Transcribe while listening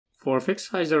For fixed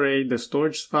size array, the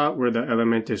storage slot where the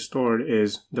element is stored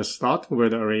is the slot where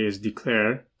the array is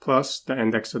declared plus the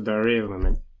index of the array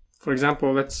element. For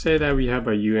example, let's say that we have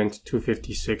a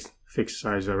uint256 fixed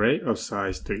size array of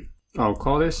size 3. I'll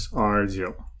call this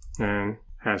R0 and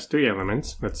has 3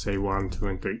 elements, let's say 1, 2,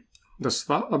 and 3. The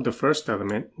slot of the first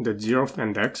element, the 0th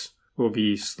index, will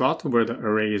be slot where the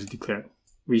array is declared.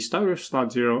 We start with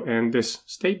slot 0 and this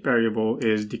state variable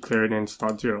is declared in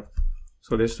slot 0.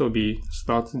 So this will be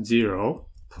slot 0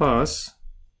 plus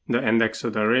the index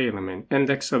of the array element.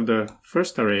 Index of the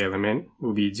first array element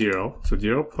will be 0. So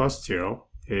 0 plus 0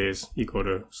 is equal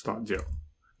to slot 0.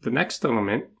 The next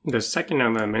element, the second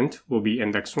element, will be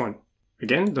index 1.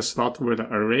 Again, the slot where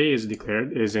the array is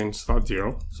declared is in slot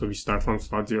 0. So we start from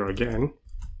slot 0 again.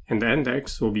 And the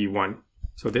index will be 1.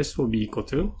 So this will be equal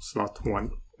to slot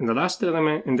 1. And the last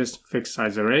element in this fixed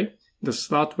size array, the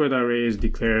slot where the array is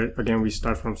declared, again we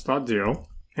start from slot 0,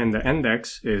 and the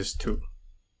index is 2.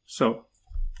 So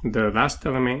the last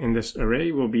element in this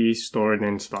array will be stored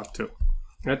in slot 2.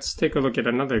 Let's take a look at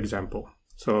another example.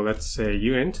 So let's say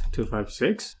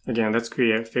uint256. Again, let's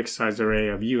create a fixed size array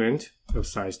of uint of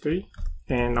size 3.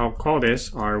 And I'll call this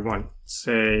R1.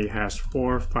 Say it has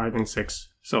 4, 5, and 6.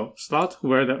 So slot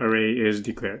where the array is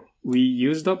declared. We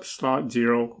used up slot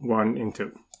 0, 1, and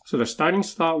 2. So the starting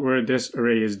slot where this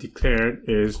array is declared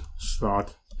is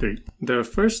slot 3. The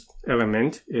first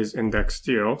element is index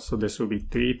 0, so this will be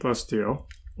 3 plus 0,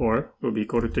 or will be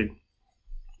equal to 3.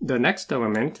 The next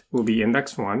element will be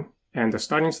index 1, and the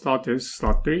starting slot is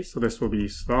slot 3, so this will be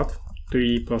slot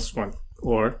 3 plus 1,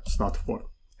 or slot 4.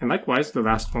 And likewise, the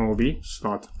last one will be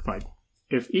slot 5.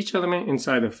 If each element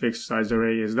inside a fixed size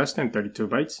array is less than 32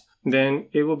 bytes, then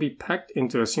it will be packed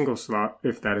into a single slot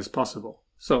if that is possible.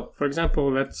 So, for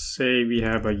example, let's say we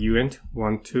have a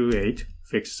uint128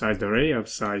 fixed size array of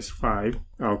size 5.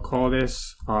 I'll call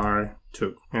this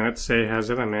R2. And let's say it has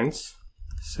elements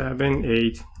 7,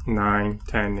 8, 9,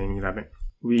 10, and 11.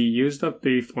 We used up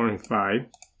 3, 4, and 5,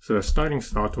 so the starting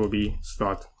slot will be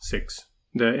slot 6.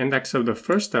 The index of the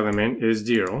first element is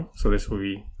 0, so this will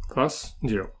be plus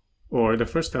 0. Or the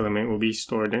first element will be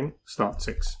stored in slot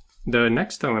 6. The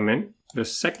next element, the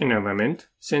second element,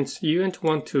 since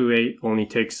uint128 only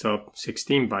takes up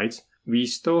 16 bytes, we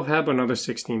still have another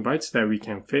 16 bytes that we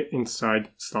can fit inside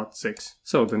slot 6.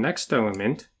 So the next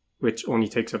element, which only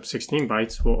takes up 16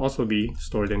 bytes, will also be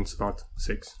stored in slot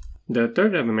 6. The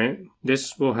third element,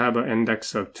 this will have an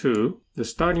index of 2. The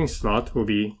starting slot will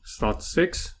be slot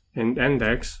 6 and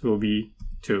index will be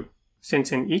 2.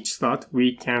 Since in each slot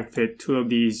we can fit 2 of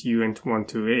these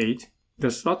uint128, the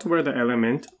slot where the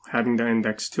element having the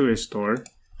index 2 is stored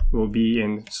will be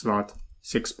in slot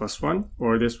 6 plus 1,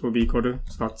 or this will be equal to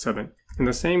slot 7. And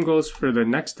the same goes for the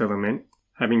next element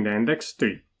having the index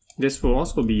 3. This will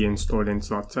also be stored in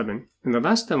slot 7. And the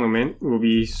last element will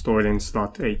be stored in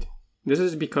slot 8. This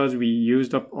is because we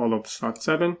used up all of slot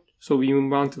 7, so we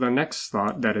move on to the next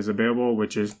slot that is available,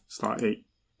 which is slot 8.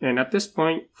 And at this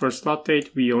point, for slot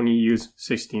 8, we only use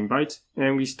 16 bytes,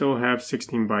 and we still have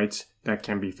 16 bytes that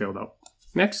can be filled up.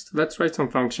 Next, let's write some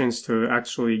functions to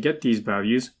actually get these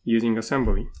values using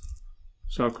assembly.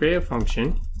 So I'll create a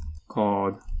function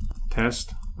called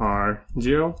test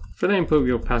R0. For the input,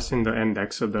 we'll pass in the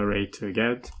index of the array to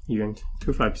get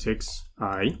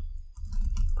uint256i.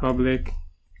 Public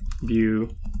view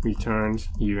returns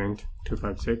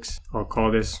uint256. I'll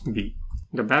call this b.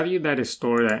 The value that is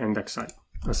stored at index I.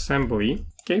 Assembly.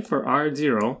 Okay, for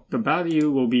R0, the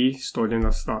value will be stored in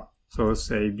the slot. So let's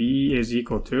say b is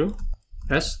equal to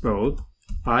sload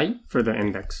I for the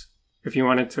index. If you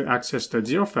wanted to access the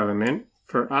 0th element,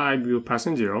 for I we will pass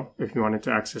in 0. If you wanted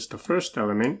to access the first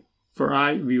element, for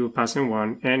I we will pass in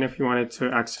 1. And if you wanted to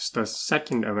access the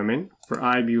second element, for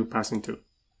I we will pass in 2.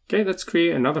 Okay, let's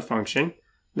create another function.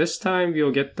 This time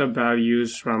we'll get the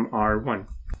values from R1.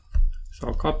 So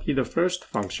I'll copy the first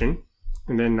function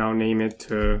and then I'll name it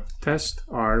to test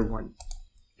R1.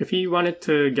 If you wanted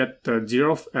to get the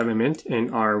 0th element in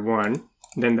R1,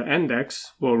 then the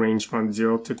index will range from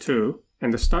 0 to 2,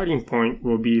 and the starting point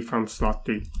will be from slot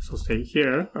 3. So say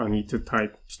here, I'll need to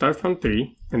type start from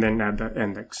 3, and then add the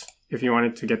index. If you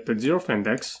wanted to get the 0th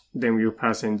index, then we will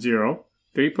pass in 0.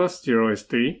 3 plus 0 is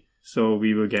 3, so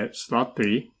we will get slot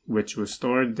 3, which will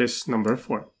store this number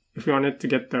 4. If you wanted to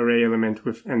get the array element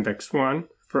with index 1,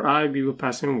 for I we will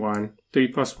pass in 1, 3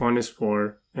 plus 1 is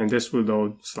 4, and this will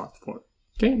load slot 4.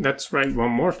 Okay, let's write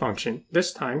one more function.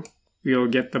 This time, we will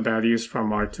get the values from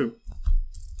R2.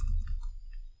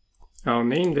 I'll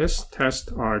name this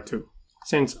test R2.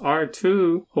 Since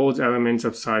R2 holds elements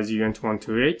of size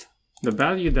uint128, the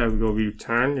value that we will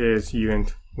return is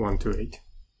uint128.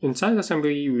 Inside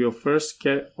assembly, we'll first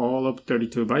get all of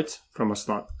 32 bytes from a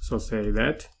slot. So say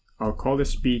that, I'll call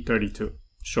this B32,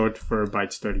 short for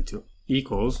bytes 32,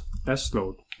 equals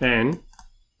sload. And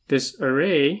this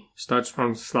array starts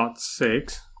from slot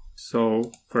 6.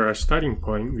 So for our starting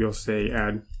point, we'll say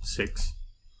add 6.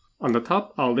 On the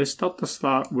top, I'll list out the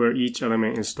slot where each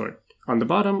element is stored. On the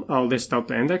bottom, I'll list out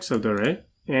the index of the array.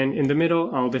 And in the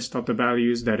middle, I'll list out the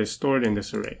values that is stored in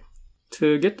this array.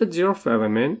 To get the 0th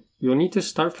element, you'll need to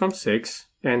start from 6,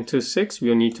 and to 6,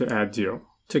 we'll need to add 0.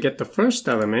 To get the first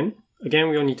element, again,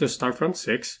 we'll need to start from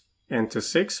 6, and to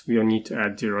 6, we'll need to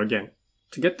add 0 again.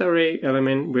 To get the array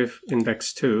element with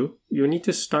index 2, you'll need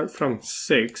to start from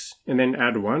 6, and then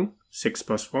add 1. 6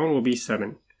 plus 1 will be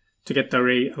 7. To get the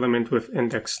array element with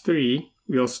index 3,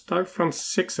 we'll start from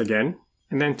 6 again,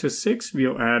 and then to 6,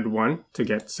 we'll add 1 to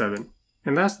get 7.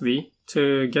 And lastly,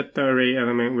 to get the array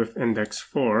element with index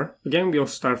 4, again we'll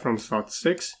start from slot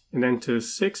 6, and then to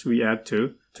 6 we add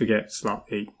 2 to get slot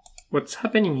 8. What's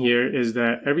happening here is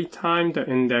that every time the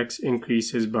index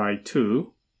increases by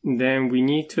 2, then we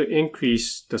need to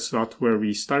increase the slot where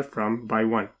we start from by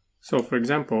 1. So for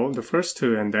example, the first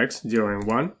two index, 0 and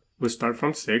 1, will start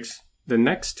from 6. The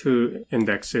next two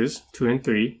indexes, 2 and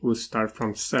 3, will start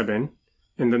from 7.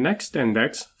 And the next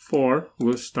index, 4,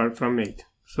 will start from 8.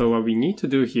 So what we need to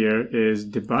do here is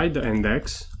divide the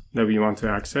index that we want to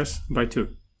access by 2.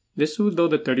 This will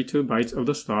load the 32 bytes of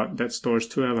the slot that stores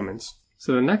 2 elements.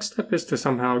 So the next step is to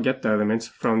somehow get the elements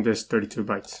from this 32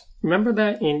 bytes. Remember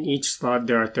that in each slot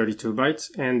there are 32 bytes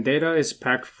and data is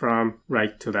packed from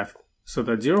right to left. So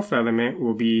the 0th element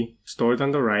will be stored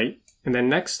on the right, and then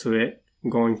next to it,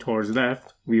 going towards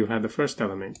left, we will have the first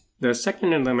element. The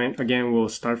second element again will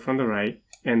start from the right,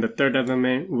 and the third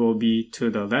element will be to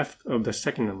the left of the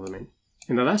second element.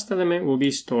 And the last element will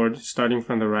be stored starting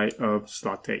from the right of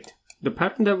slot 8. The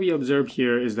pattern that we observe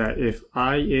here is that if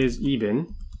I is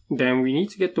even, then we need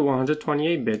to get to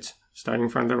 128 bits starting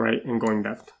from the right and going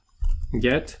left.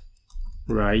 Get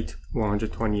right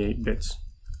 128 bits.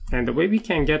 And the way we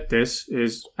can get this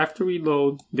is after we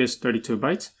load this 32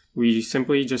 bytes, we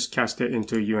simply just cast it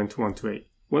into uint128.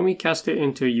 When we cast it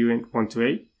into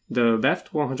uint128, the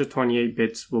left 128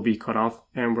 bits will be cut off,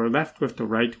 and we're left with the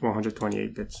right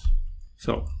 128 bits.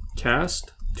 So,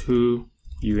 cast to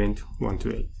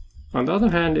uint128. On the other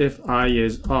hand, if I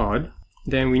is odd,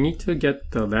 then we need to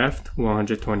get the left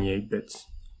 128 bits.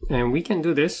 And we can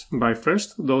do this by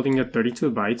first loading the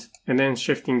 32 bytes, and then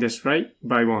shifting this right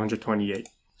by 128.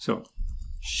 So,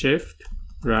 shift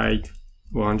right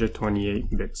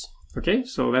 128 bits. Okay,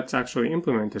 so let's actually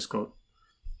implement this code.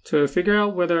 To figure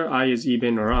out whether I is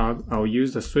even or odd, I'll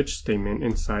use the switch statement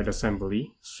inside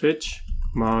assembly, switch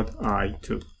mod I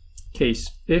to. Case,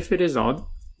 if it is odd,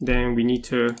 then we need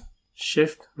to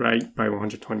shift right by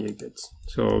 128 bits.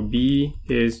 So B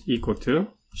is equal to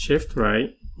shift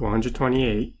right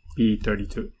 128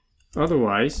 B32.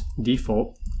 Otherwise,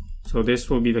 default, so this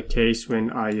will be the case when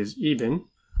I is even,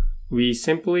 we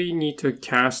simply need to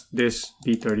cast this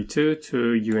B32 to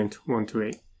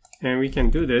uint128. And we can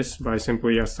do this by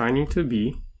simply assigning to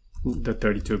B the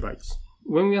 32 bytes.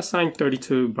 When we assign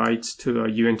 32 bytes to a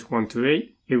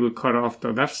uint128, it will cut off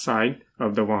the left side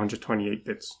of the 128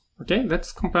 bits. Okay,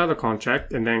 let's compile the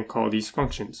contract and then call these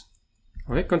functions.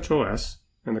 I'll hit Ctrl S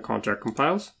and the contract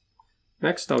compiles.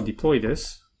 Next, I'll deploy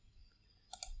this.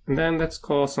 And then let's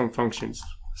call some functions.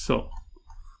 So,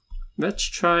 let's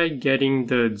try getting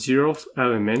the 0th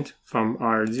element from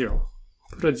R0.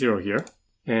 Put a 0 here,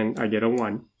 and I get a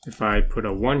 1. If I put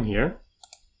a 1 here,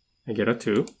 I get a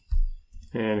 2.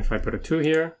 And if I put a 2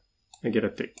 here, I get a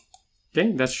 3.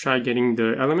 Okay, let's try getting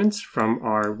the elements from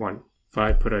R1. If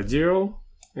I put a 0,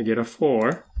 I get a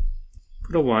 4.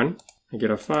 Put a 1, I get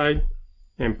a 5.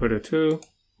 And put a 2,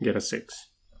 I get a 6.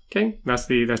 Okay,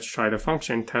 lastly, let's try the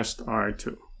function test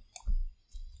R2.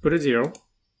 Put a 0,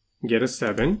 get a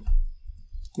 7.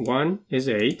 1 is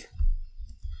 8.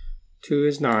 2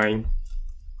 is 9.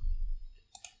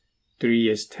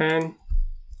 3 is 10,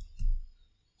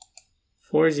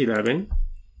 4 is 11,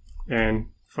 and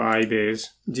 5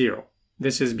 is 0.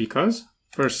 This is because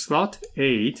for slot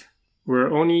 8,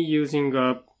 we're only using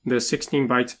up the 16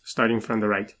 bytes starting from the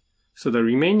right. So the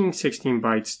remaining 16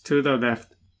 bytes to the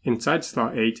left inside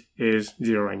slot 8 is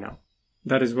 0 right now.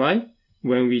 That is why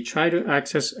when we try to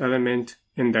access element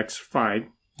index 5,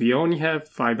 we only have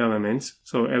 5 elements,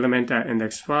 so element at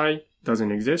index 5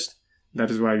 doesn't exist.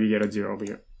 That is why we get a 0 over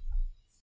here.